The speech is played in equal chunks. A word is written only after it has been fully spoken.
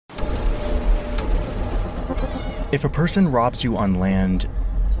If a person robs you on land,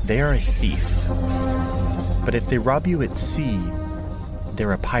 they are a thief. But if they rob you at sea,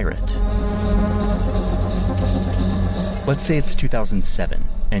 they're a pirate. Let's say it's 2007,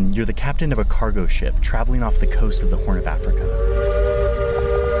 and you're the captain of a cargo ship traveling off the coast of the Horn of Africa.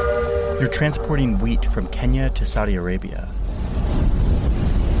 You're transporting wheat from Kenya to Saudi Arabia.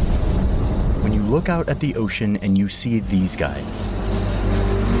 When you look out at the ocean and you see these guys,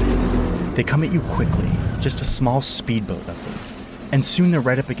 they come at you quickly, just a small speedboat of them, and soon they're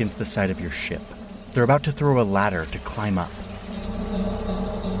right up against the side of your ship. They're about to throw a ladder to climb up.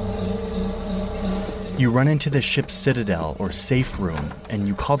 You run into the ship's citadel or safe room and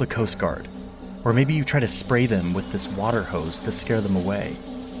you call the Coast Guard. Or maybe you try to spray them with this water hose to scare them away.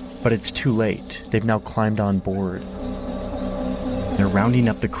 But it's too late. They've now climbed on board. They're rounding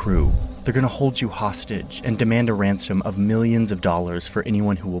up the crew. They're going to hold you hostage and demand a ransom of millions of dollars for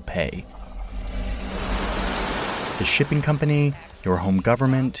anyone who will pay. The shipping company, your home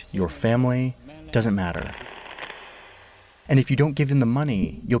government, your family, doesn't matter. And if you don't give them the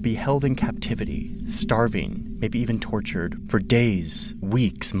money, you'll be held in captivity, starving, maybe even tortured, for days,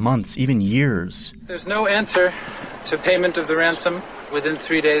 weeks, months, even years. If there's no answer to payment of the ransom within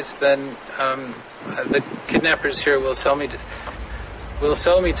 3 days, then the kidnappers here will sell me to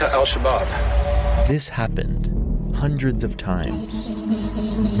Al-Shabaab. This happened hundreds of times.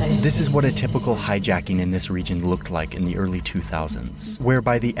 This is what a typical hijacking in this region looked like in the early 2000s, where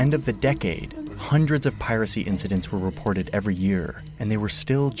by the end of the decade, hundreds of piracy incidents were reported every year, and they were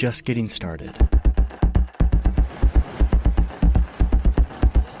still just getting started.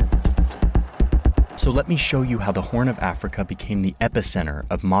 So let me show you how the Horn of Africa became the epicenter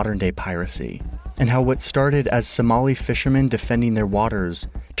of modern-day piracy, and how what started as Somali fishermen defending their waters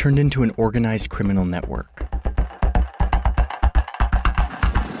turned into an organized criminal network.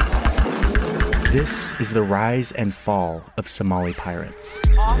 This is the rise and fall of Somali pirates.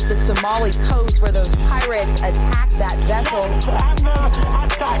 Off the Somali coast where those pirates attacked that vessel.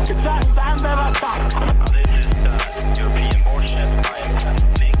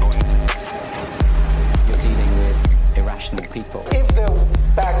 You're dealing with irrational people. If they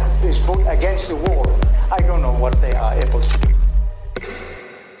back this boat against the wall, I don't know what they are able to do.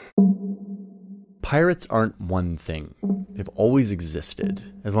 Pirates aren't one thing. They've always existed.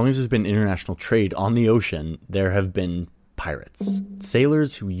 As long as there's been international trade on the ocean, there have been pirates.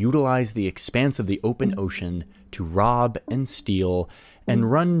 Sailors who utilize the expanse of the open ocean to rob and steal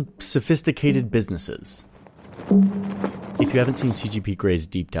and run sophisticated businesses. If you haven't seen CGP Gray's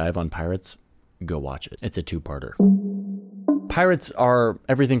deep dive on pirates, go watch it. It's a two-parter. Pirates are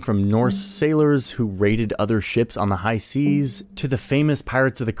everything from Norse sailors who raided other ships on the high seas, to the famous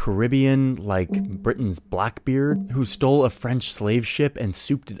pirates of the Caribbean like Britain's Blackbeard, who stole a French slave ship and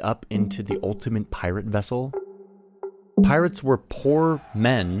souped it up into the ultimate pirate vessel. Pirates were poor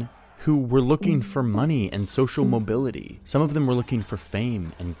men who were looking for money and social mobility. Some of them were looking for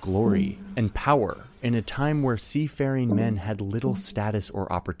fame and glory and power in a time where seafaring men had little status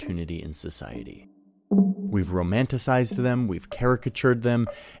or opportunity in society. We've romanticized them, we've caricatured them,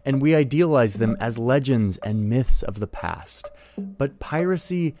 and we idealize them as legends and myths of the past. But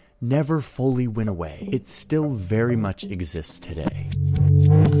piracy never fully went away. It still very much exists today.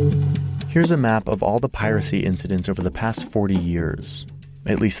 Here's a map of all the piracy incidents over the past 40 years,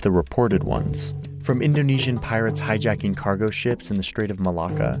 at least the reported ones. From Indonesian pirates hijacking cargo ships in the Strait of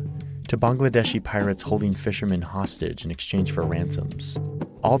Malacca, to Bangladeshi pirates holding fishermen hostage in exchange for ransoms,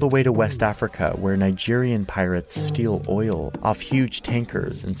 all the way to West Africa, where Nigerian pirates steal oil off huge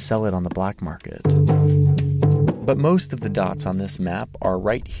tankers and sell it on the black market. But most of the dots on this map are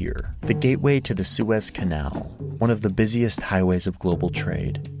right here, the gateway to the Suez Canal, one of the busiest highways of global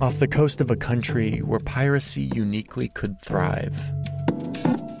trade, off the coast of a country where piracy uniquely could thrive.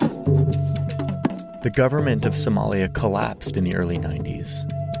 The government of Somalia collapsed in the early 90s.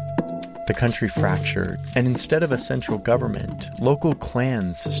 The country fractured, and instead of a central government, local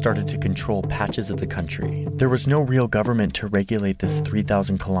clans started to control patches of the country. There was no real government to regulate this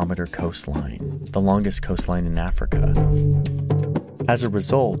 3,000-kilometer coastline, the longest coastline in Africa. As a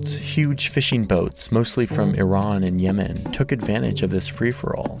result, huge fishing boats, mostly from Iran and Yemen, took advantage of this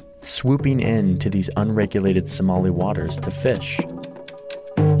free-for-all, swooping in to these unregulated Somali waters to fish.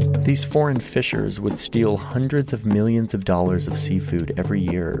 These foreign fishers would steal hundreds of millions of dollars of seafood every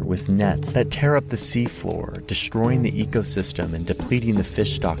year with nets that tear up the seafloor, destroying the ecosystem and depleting the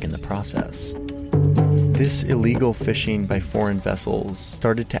fish stock in the process. This illegal fishing by foreign vessels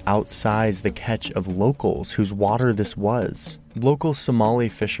started to outsize the catch of locals whose water this was. Local Somali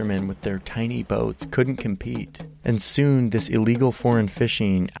fishermen with their tiny boats couldn't compete, and soon this illegal foreign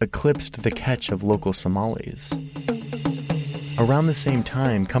fishing eclipsed the catch of local Somalis. Around the same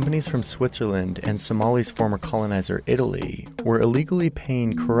time, companies from Switzerland and Somali's former colonizer Italy were illegally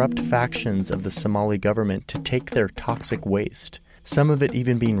paying corrupt factions of the Somali government to take their toxic waste, some of it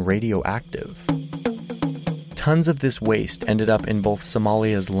even being radioactive. Tons of this waste ended up in both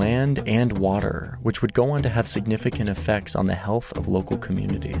Somalia's land and water, which would go on to have significant effects on the health of local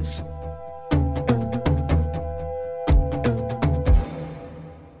communities.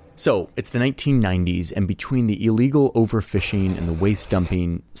 So, it's the 1990s, and between the illegal overfishing and the waste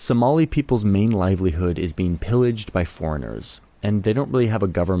dumping, Somali people's main livelihood is being pillaged by foreigners, and they don't really have a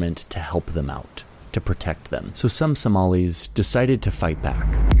government to help them out, to protect them. So some Somalis decided to fight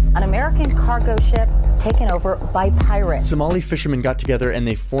back. An American cargo ship taken over by pirates. Somali fishermen got together and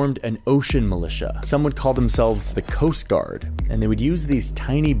they formed an ocean militia. Some would call themselves the Coast Guard, and they would use these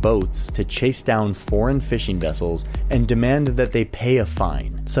tiny boats to chase down foreign fishing vessels and demand that they pay a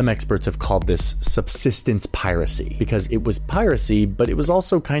fine. Some experts have called this subsistence piracy, because it was piracy, but it was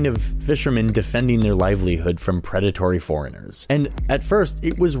also kind of fishermen defending their livelihood from predatory foreigners. And at first,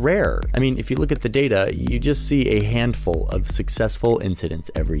 it was rare. I mean, if you look at the data, you just see a handful of successful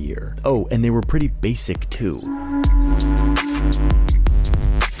incidents every year. Oh, and they were pretty basic too.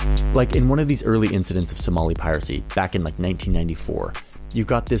 Like in one of these early incidents of Somali piracy, back in like 1994, you've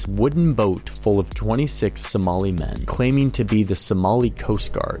got this wooden boat full of 26 Somali men claiming to be the Somali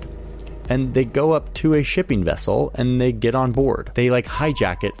Coast Guard. And they go up to a shipping vessel and they get on board. They like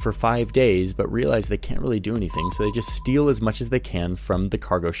hijack it for 5 days, but realize they can't really do anything, so they just steal as much as they can from the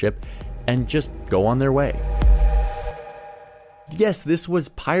cargo ship and just go on their way. Yes, this was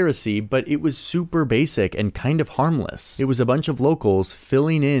piracy, but it was super basic and kind of harmless. It was a bunch of locals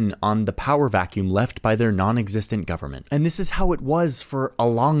filling in on the power vacuum left by their non-existent government. And this is how it was for a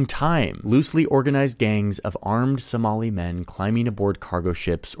long time. Loosely organized gangs of armed Somali men climbing aboard cargo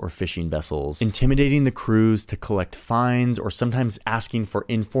ships or fishing vessels, intimidating the crews to collect fines, or sometimes asking for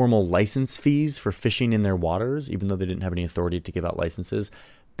informal license fees for fishing in their waters, even though they didn't have any authority to give out licenses.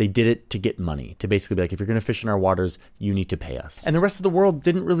 They did it to get money, to basically be like, if you're going to fish in our waters, you need to pay us. And the rest of the world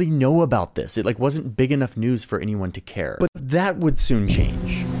didn't really know about this. It wasn't big enough news for anyone to care. But that would soon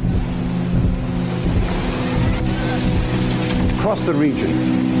change. Across the region,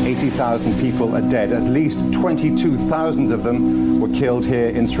 80,000 people are dead. At least 22,000 of them were killed here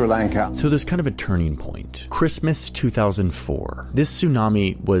in Sri Lanka. So there's kind of a turning point. Christmas 2004. This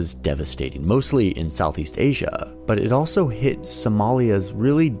tsunami was devastating, mostly in Southeast Asia, but it also hit Somalia's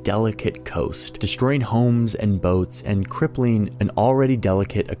really delicate coast, destroying homes and boats and crippling an already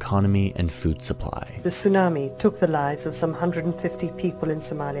delicate economy and food supply. The tsunami took the lives of some 150 people in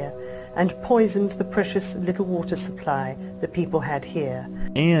Somalia and poisoned the precious little water supply the people had here.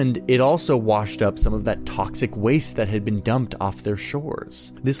 And it also washed up some of that toxic waste that had been dumped off their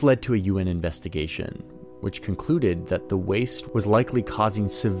shores. This led to a UN investigation, which concluded that the waste was likely causing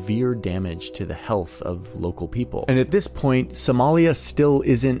severe damage to the health of local people. And at this point, Somalia still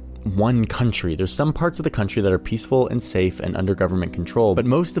isn't one country. There's some parts of the country that are peaceful and safe and under government control, but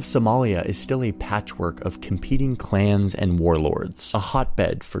most of Somalia is still a patchwork of competing clans and warlords, a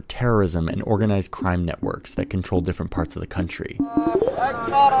hotbed for terrorism and organized crime networks that control different parts of the country.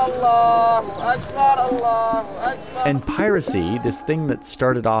 And piracy, this thing that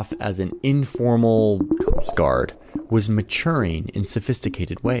started off as an informal coast guard, was maturing in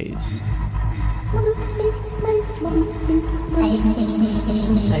sophisticated ways.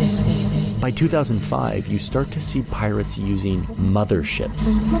 By 2005, you start to see pirates using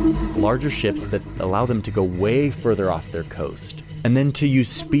motherships, larger ships that allow them to go way further off their coast, and then to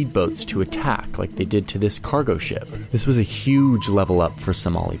use speedboats to attack like they did to this cargo ship. This was a huge level up for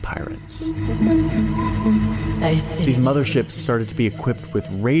Somali pirates. These motherships started to be equipped with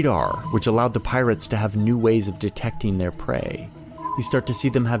radar, which allowed the pirates to have new ways of detecting their prey. You start to see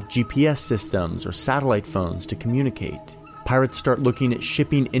them have GPS systems or satellite phones to communicate. Pirates start looking at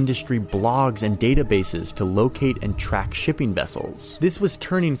shipping industry blogs and databases to locate and track shipping vessels. This was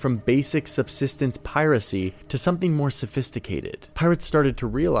turning from basic subsistence piracy to something more sophisticated. Pirates started to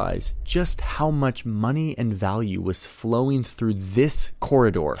realize just how much money and value was flowing through this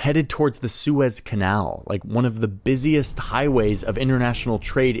corridor, headed towards the Suez Canal, like one of the busiest highways of international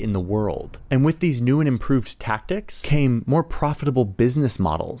trade in the world. And with these new and improved tactics came more profitable business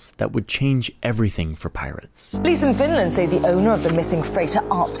models that would change everything for pirates. Police in Finland say the owner of the missing freighter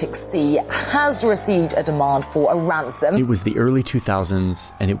Arctic Sea has received a demand for a ransom. It was the early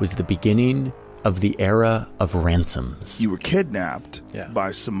 2000s, and it was the beginning of the era of ransoms. You were kidnapped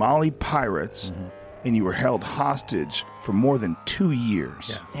by Somali pirates, and you were held hostage for more than 2 years.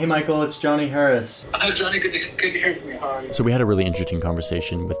 Yeah. Hey, Michael, it's Johnny Harris. Hi, Johnny. Good to hear from you. How are you? So we had a really interesting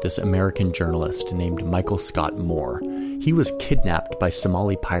conversation with this American journalist named Michael Scott Moore. He was kidnapped by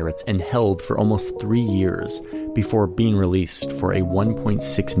Somali pirates and held for almost 3 years before being released for a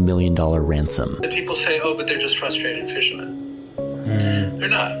 $1.6 million ransom. The people say, oh, but they're just frustrated fishermen. They're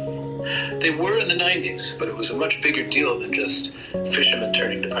not. They were in the 90s, but it was a much bigger deal than just fishermen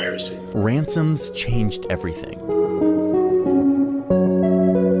turning to piracy. Ransoms changed everything.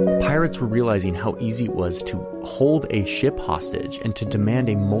 Pirates were realizing how easy it was to hold a ship hostage and to demand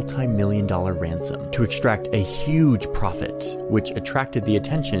a multi-million-dollar ransom to extract a huge profit, which attracted the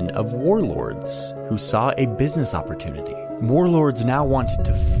attention of warlords who saw a business opportunity. Warlords now wanted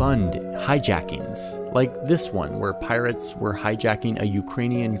to fund hijackings, like this one, where pirates were hijacking a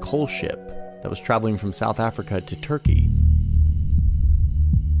Ukrainian coal ship that was traveling from South Africa to Turkey.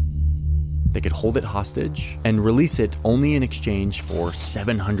 They could hold it hostage and release it only in exchange for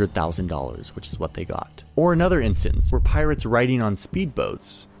 $700,000, which is what they got. Or another instance where pirates riding on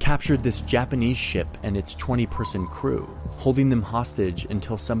speedboats captured this Japanese ship and its 20-person crew, holding them hostage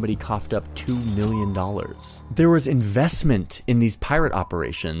until somebody coughed up $2 million. There was investment in these pirate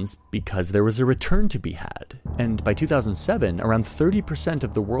operations because there was a return to be had. And by 2007, around 30%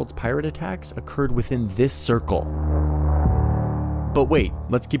 of the world's pirate attacks occurred within this circle. But wait,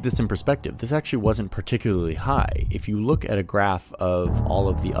 let's keep this in perspective. This actually wasn't particularly high. If you look at a graph of all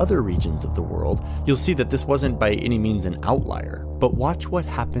of the other regions of the world, you'll see that this wasn't by any means an outlier. But watch what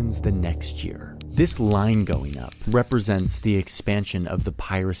happens the next year. This line going up represents the expansion of the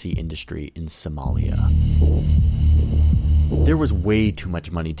piracy industry in Somalia. There was way too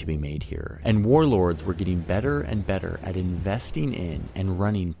much money to be made here, and warlords were getting better and better at investing in and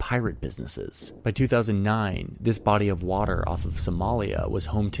running pirate businesses. By 2009, this body of water off of Somalia was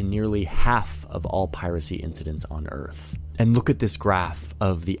home to nearly half of all piracy incidents on Earth. And look at this graph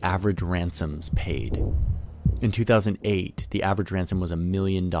of the average ransoms paid. In 2008, the average ransom was $1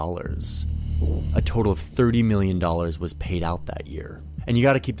 million. A total of $30 million was paid out that year. And you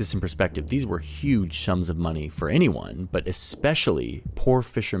got to keep this in perspective. These were huge sums of money for anyone, but especially poor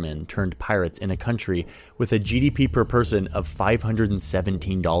fishermen turned pirates in a country with a GDP per person of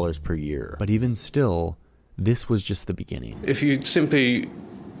 $517 per year. But even still, this was just the beginning. If you simply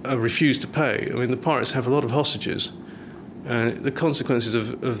refuse to pay, I mean, the pirates have a lot of hostages. The consequences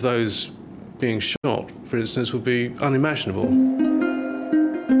of those being shot, for instance, would be unimaginable.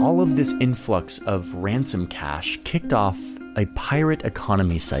 All of this influx of ransom cash kicked off a pirate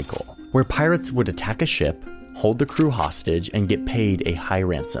economy cycle, where pirates would attack a ship, hold the crew hostage, and get paid a high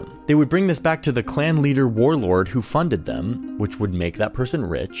ransom. They would bring this back to the clan leader warlord who funded them, which would make that person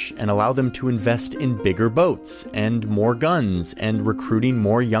rich and allow them to invest in bigger boats and more guns and recruiting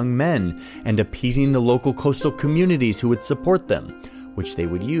more young men and appeasing the local coastal communities who would support them, which they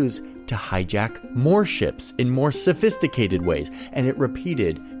would use to hijack more ships in more sophisticated ways. And it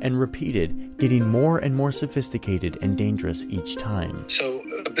repeated and repeated, getting more and more sophisticated and dangerous each time. So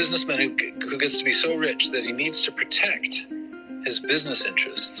a businessman who gets to be so rich that he needs to protect his business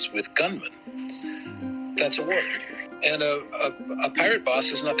interests with gunmen, that's a war. And a pirate boss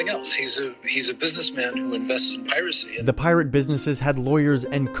is nothing else. He's a businessman who invests in piracy. The pirate businesses had lawyers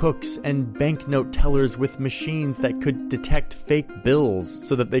and cooks and banknote tellers with machines that could detect fake bills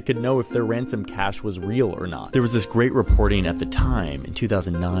so that they could know if their ransom cash was real or not. There was this great reporting at the time in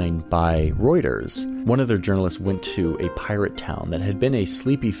 2009 by Reuters. One of their journalists went to a pirate town that had been a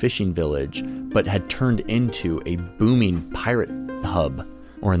sleepy fishing village but had turned into a booming pirate hub,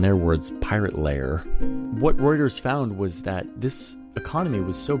 or in their words, pirate lair. What Reuters found was that this economy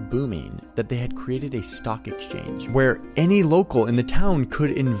was so booming that they had created a stock exchange where any local in the town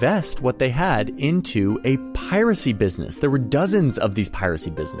could invest what they had into a piracy business. There were dozens of these piracy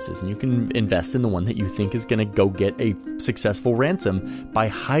businesses, and you can invest in the one that you think is going to go get a successful ransom by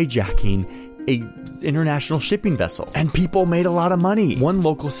hijacking a international shipping vessel. And people made a lot of money. One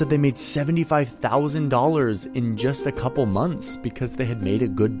local said they made $75,000 in just a couple months because they had made a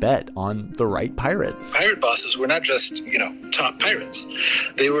good bet on the right pirates. Pirate bosses were not just, top pirates.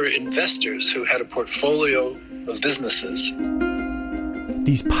 They were investors who had a portfolio of businesses.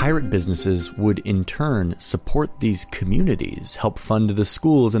 These pirate businesses would in turn support these communities, help fund the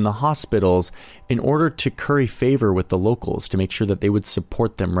schools and the hospitals in order to curry favor with the locals to make sure that they would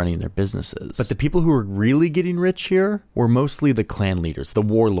support them running their businesses. But the people who were really getting rich here were mostly the clan leaders, the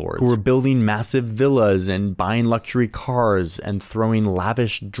warlords, who were building massive villas and buying luxury cars and throwing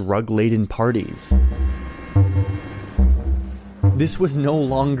lavish drug-laden parties. This was no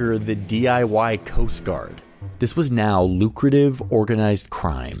longer the DIY Coast Guard. This was now lucrative, organized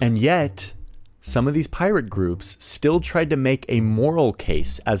crime. And yet, some of these pirate groups still tried to make a moral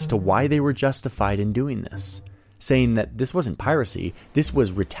case as to why they were justified in doing this, saying that this wasn't piracy, this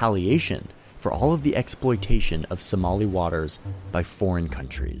was retaliation for all of the exploitation of Somali waters by foreign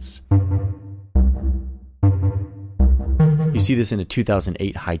countries. You see this in a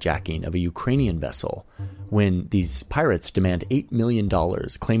 2008 hijacking of a Ukrainian vessel, when these pirates demand $8 million,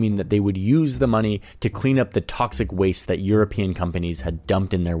 claiming that they would use the money to clean up the toxic waste that European companies had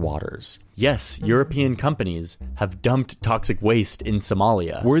dumped in their waters. Yes, European companies have dumped toxic waste in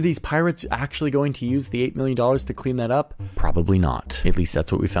Somalia. Were these pirates actually going to use the $8 million to clean that up? Probably not. At least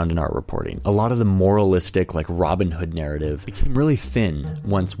that's what we found in our reporting. A lot of the moralistic, like Robin Hood narrative became really thin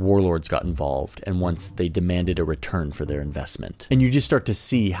once warlords got involved and once they demanded a return for their investment. And you just start to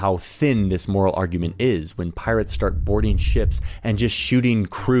see how thin this moral argument is when pirates start boarding ships and just shooting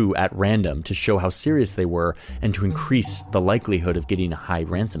crew at random to show how serious they were and to increase the likelihood of getting a high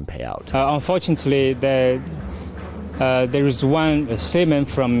ransom payout. Unfortunately, there is one seaman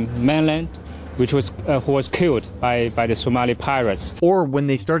from mainland who was killed by the Somali pirates. Or when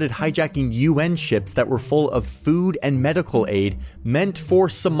they started hijacking UN ships that were full of food and medical aid meant for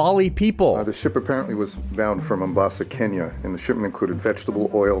Somali people. The ship apparently was bound for Mombasa, Kenya, and the shipment included vegetable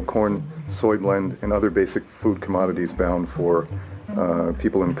oil, corn, soy blend, and other basic food commodities bound for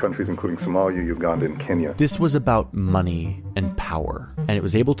people in countries including Somalia, Uganda, and Kenya. This was about money and power, and it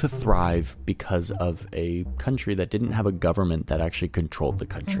was able to thrive because of a country that didn't have a government that actually controlled the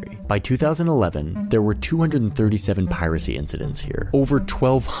country. By 2011, there were 237 piracy incidents here. Over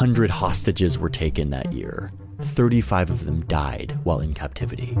 1,200 hostages were taken that year. 35 of them died while in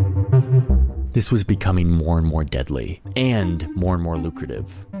captivity. This was becoming more and more deadly and more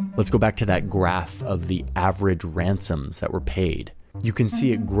lucrative. Let's go back to that graph of the average ransoms that were paid. You can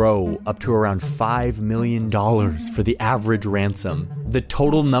see it grow up to around $5 million for the average ransom. The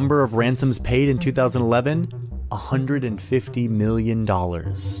total number of ransoms paid in 2011, $150 million.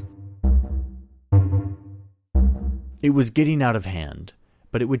 It was getting out of hand,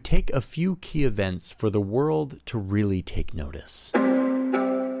 but it would take a few key events for the world to really take notice.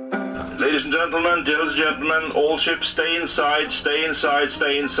 Ladies and gentlemen, all ships stay inside, stay inside,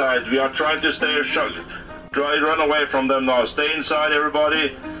 stay inside. We are trying to stay run away from them now. Stay inside,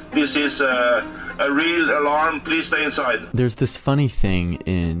 everybody. This is a real alarm. Please stay inside. There's this funny thing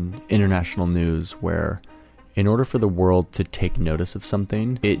in international news where in order for the world to take notice of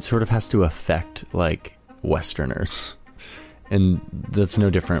something, it sort of has to affect, like, Westerners. And that's no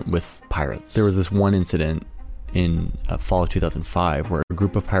different with pirates. There was this one incident in fall of 2005 where a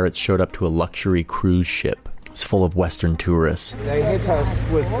group of pirates showed up to a luxury cruise ship. It was full of Western tourists. They hit us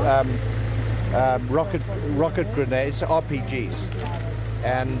with rocket grenades, RPGs,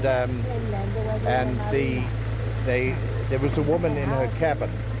 and there was a woman in her cabin,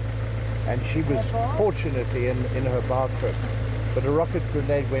 and she was fortunately in her bathroom, but a rocket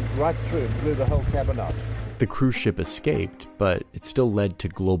grenade went right through and blew the whole cabin out. The cruise ship escaped, but it still led to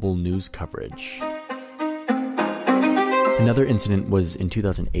global news coverage. Another incident was in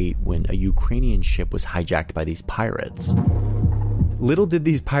 2008 when a Ukrainian ship was hijacked by these pirates. Little did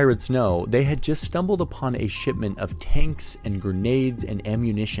these pirates know, they had just stumbled upon a shipment of tanks and grenades and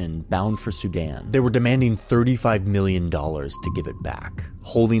ammunition bound for Sudan. They were demanding $35 million to give it back,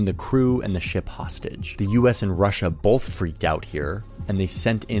 holding the crew and the ship hostage. The US and Russia both freaked out here, and they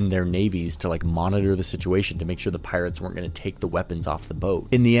sent in their navies to monitor the situation to make sure the pirates weren't going to take the weapons off the boat.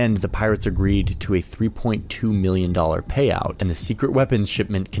 In the end, the pirates agreed to a $3.2 million payout, and the secret weapons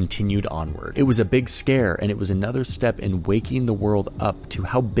shipment continued onward. It was a big scare, and it was another step in waking the world up to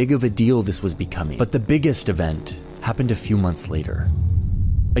how big of a deal this was becoming. But the biggest event happened a few months later.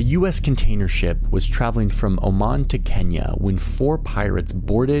 A US container ship was traveling from Oman to Kenya when 4 pirates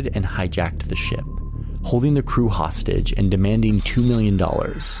boarded and hijacked the ship, holding the crew hostage and demanding $2 million.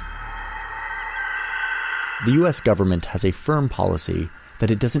 The US government has a firm policy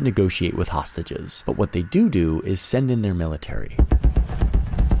that it doesn't negotiate with hostages, but what they do is send in their military.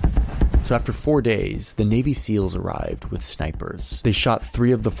 So after 4 days, the Navy SEALs arrived with snipers. They shot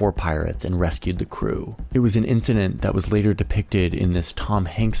 3 of the 4 pirates and rescued the crew. It was an incident that was later depicted in this Tom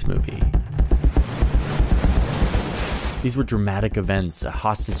Hanks movie. These were dramatic events, a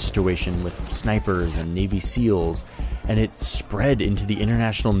hostage situation with snipers and Navy SEALs, and it spread into the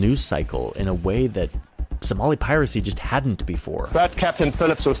international news cycle in a way that Somali piracy just hadn't before. But Captain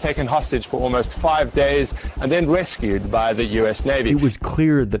Phillips was taken hostage for almost 5 days and then rescued by the US Navy. It was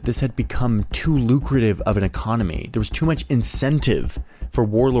clear that this had become too lucrative of an economy. There was too much incentive for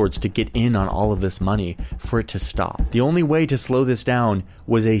warlords to get in on all of this money for it to stop. The only way to slow this down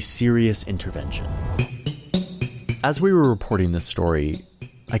was a serious intervention. As we were reporting this story,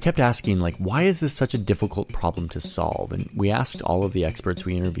 I kept asking, like, why is this such a difficult problem to solve? And we asked all of the experts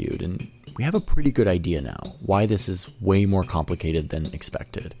we interviewed, and we have a pretty good idea now why this is way more complicated than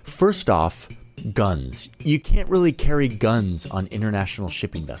expected. First off, guns. You can't really carry guns on international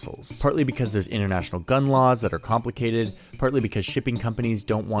shipping vessels, partly because there's international gun laws that are complicated, partly because shipping companies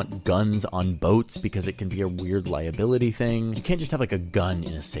don't want guns on boats because it can be a weird liability thing. You can't just have like a gun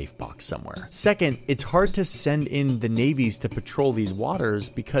in a safe box somewhere. Second, it's hard to send in the navies to patrol these waters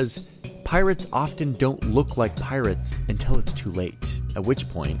because pirates often don't look like pirates until it's too late, at which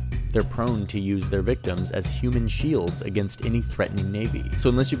point they're prone to use their victims as human shields against any threatening navy. So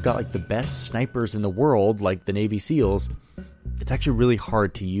unless you've got like the best snipers in the world, like the Navy SEALs, it's actually really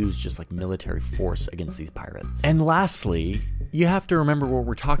hard to use just like military force against these pirates. And lastly, you have to remember what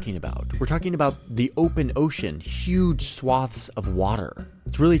we're talking about. We're talking about the open ocean, huge swaths of water.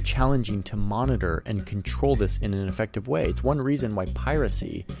 It's really challenging to monitor and control this in an effective way. It's one reason why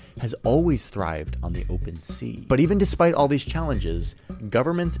piracy has always thrived on the open sea. But even despite all these challenges,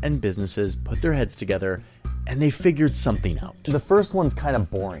 governments and businesses put their heads together and they figured something out. The first one's kind of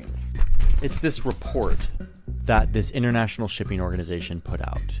boring. It's this report that this international shipping organization put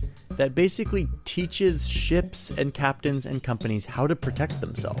out that basically teaches ships and captains and companies how to protect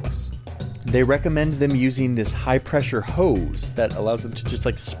themselves. They recommend them using this high pressure hose that allows them to just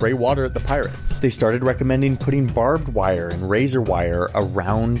like spray water at the pirates. They started recommending putting barbed wire and razor wire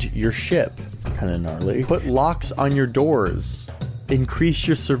around your ship. Kind of gnarly. Put locks on your doors. Increase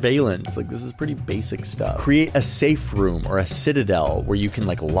your surveillance. Like, this is pretty basic stuff. Create a safe room or a citadel where you can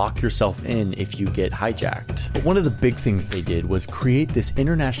like lock yourself in if you get hijacked. But one of the big things they did was create this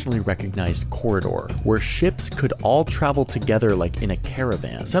internationally recognized corridor where ships could all travel together like in a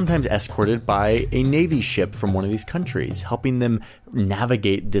caravan, sometimes escorted by a Navy ship from one of these countries, helping them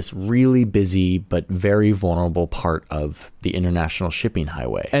navigate this really busy but very vulnerable part of the international shipping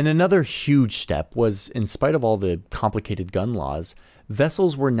highway. And another huge step was, in spite of all the complicated gun laws,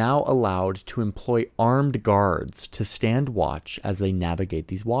 vessels were now allowed to employ armed guards to stand watch as they navigate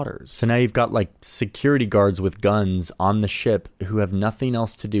these waters. So now you've got like security guards with guns on the ship who have nothing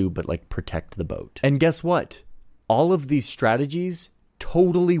else to do but like protect the boat. And guess what? All of these strategies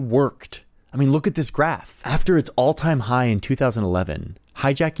totally worked. I mean, look at this graph. After its all-time high in 2011,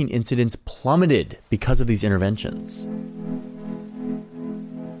 hijacking incidents plummeted because of these interventions.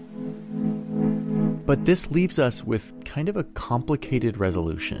 But this leaves us with kind of a complicated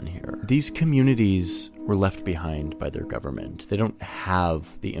resolution here. These communities were left behind by their government. They don't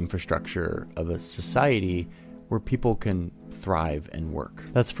have the infrastructure of a society where people can thrive and work.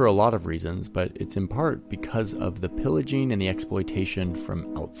 That's for a lot of reasons, but it's in part because of the pillaging and the exploitation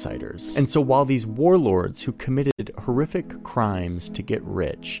from outsiders. And so while these warlords who committed horrific crimes to get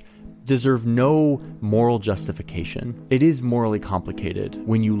rich deserve no moral justification, it is morally complicated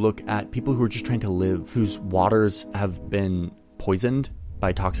when you look at people who are just trying to live, whose waters have been poisoned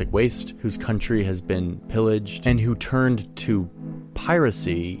by toxic waste, whose country has been pillaged, and who turned to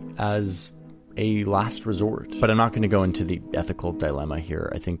piracy as a last resort. But I'm not going to go into the ethical dilemma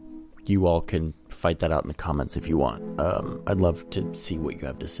here. I think you all can fight that out in the comments if you want. I'd love to see what you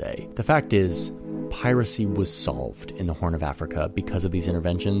have to say. The fact is, piracy was solved in the Horn of Africa because of these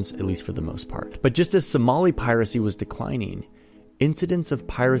interventions, at least for the most part. But just as Somali piracy was declining, incidents of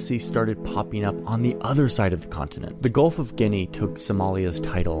piracy started popping up on the other side of the continent. The Gulf of Guinea took Somalia's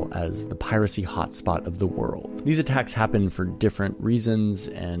title as the piracy hotspot of the world. These attacks happen for different reasons,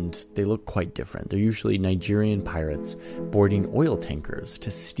 and they look quite different. They're usually Nigerian pirates boarding oil tankers to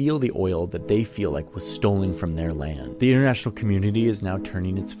steal the oil that they feel like was stolen from their land. The international community is now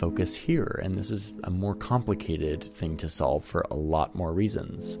turning its focus here, and this is a more complicated thing to solve for a lot more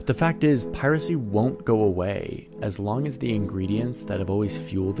reasons. The fact is, piracy won't go away as long as the ingredients that have always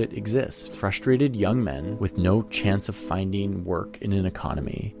fueled it exist. Frustrated young men with no chance of finding work in an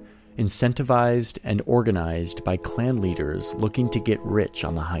economy, incentivized and organized by clan leaders looking to get rich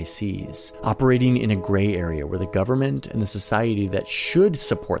on the high seas, operating in a gray area where the government and the society that should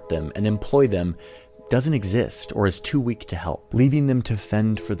support them and employ them doesn't exist or is too weak to help, leaving them to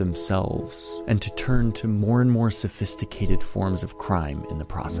fend for themselves and to turn to more and more sophisticated forms of crime in the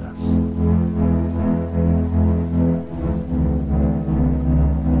process.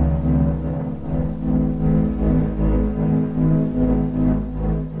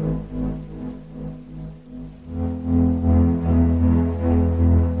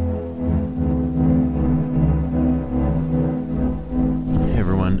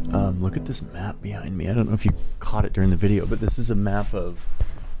 Look at this map behind me. I don't know if you caught it during the video, but this is a map of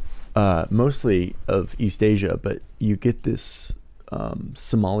mostly of East Asia, but you get this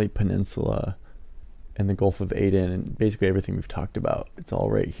Somali peninsula and the Gulf of Aden, and basically everything we've talked about. It's all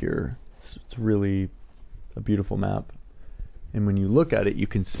right here. It's really a beautiful map. And when you look at it, you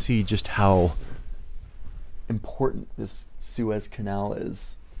can see just how important this Suez Canal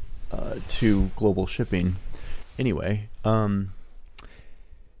is to global shipping. Anyway,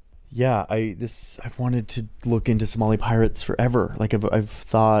 yeah, I've wanted to look into Somali pirates forever. Like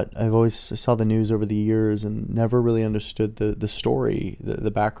I've always saw the news over the years and never really understood the story,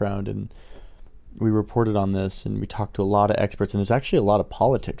 the background. And we reported on this and we talked to a lot of experts, and there's actually a lot of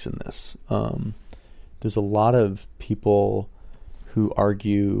politics in this. There's a lot of people who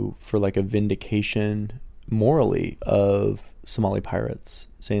argue for like a vindication morally of Somali pirates,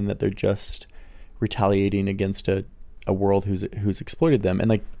 saying that they're just retaliating against a world who's exploited them, and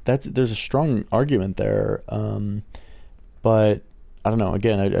like there's a strong argument there, but I don't know.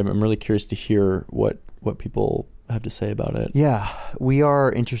 Again, I'm really curious to hear what people have to say about it. Yeah, we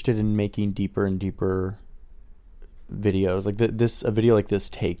are interested in making deeper and deeper videos. Like a video like this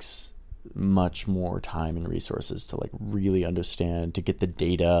takes much more time and resources to like really understand, to get the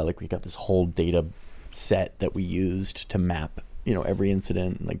data. Like we got this whole data set that we used to map, every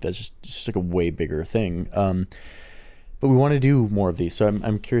incident. Like that's just like a way bigger thing. But we want to do more of these, so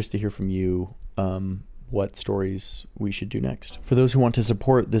I'm curious to hear from you what stories we should do next. For those who want to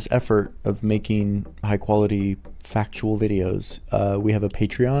support this effort of making high-quality, factual videos, we have a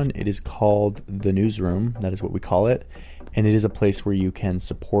Patreon. It is called The Newsroom. That is what we call it. And it is a place where you can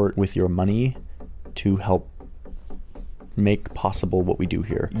support with your money to help make possible what we do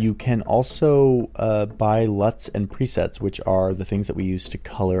here. You can also buy LUTs and presets, which are the things that we use to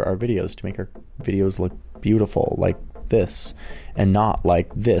color our videos, to make our videos look beautiful, like this, and not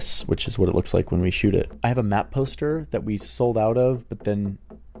like this, which is what it looks like when we shoot it. I have a map poster that we sold out of, but then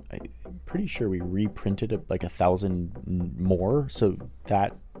I'm pretty sure we reprinted it like 1,000 more, so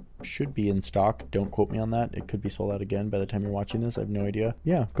that should be in stock. Don't quote me on that. It could be sold out again by the time you're watching this. I have no idea.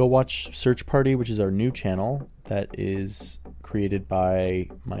 Yeah, go watch Search Party, which is our new channel that is created by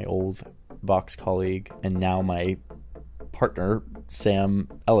my old Vox colleague and now my partner, Sam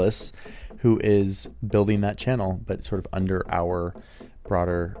Ellis, who is building that channel, but sort of under our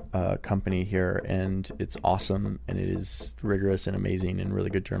broader company here. And it's awesome, and it is rigorous and amazing and really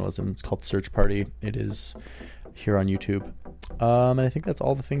good journalism. It's called Search Party. It is here on YouTube. And I think that's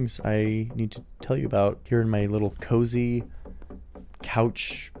all the things I need to tell you about here in my little cozy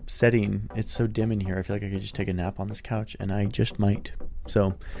couch setting. It's so dim in here. I feel like I could just take a nap on this couch, and I just might.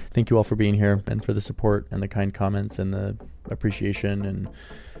 So thank you all for being here and for the support and the kind comments and the appreciation, and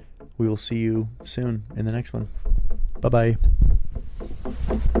we will see you soon in the next one. Bye-bye.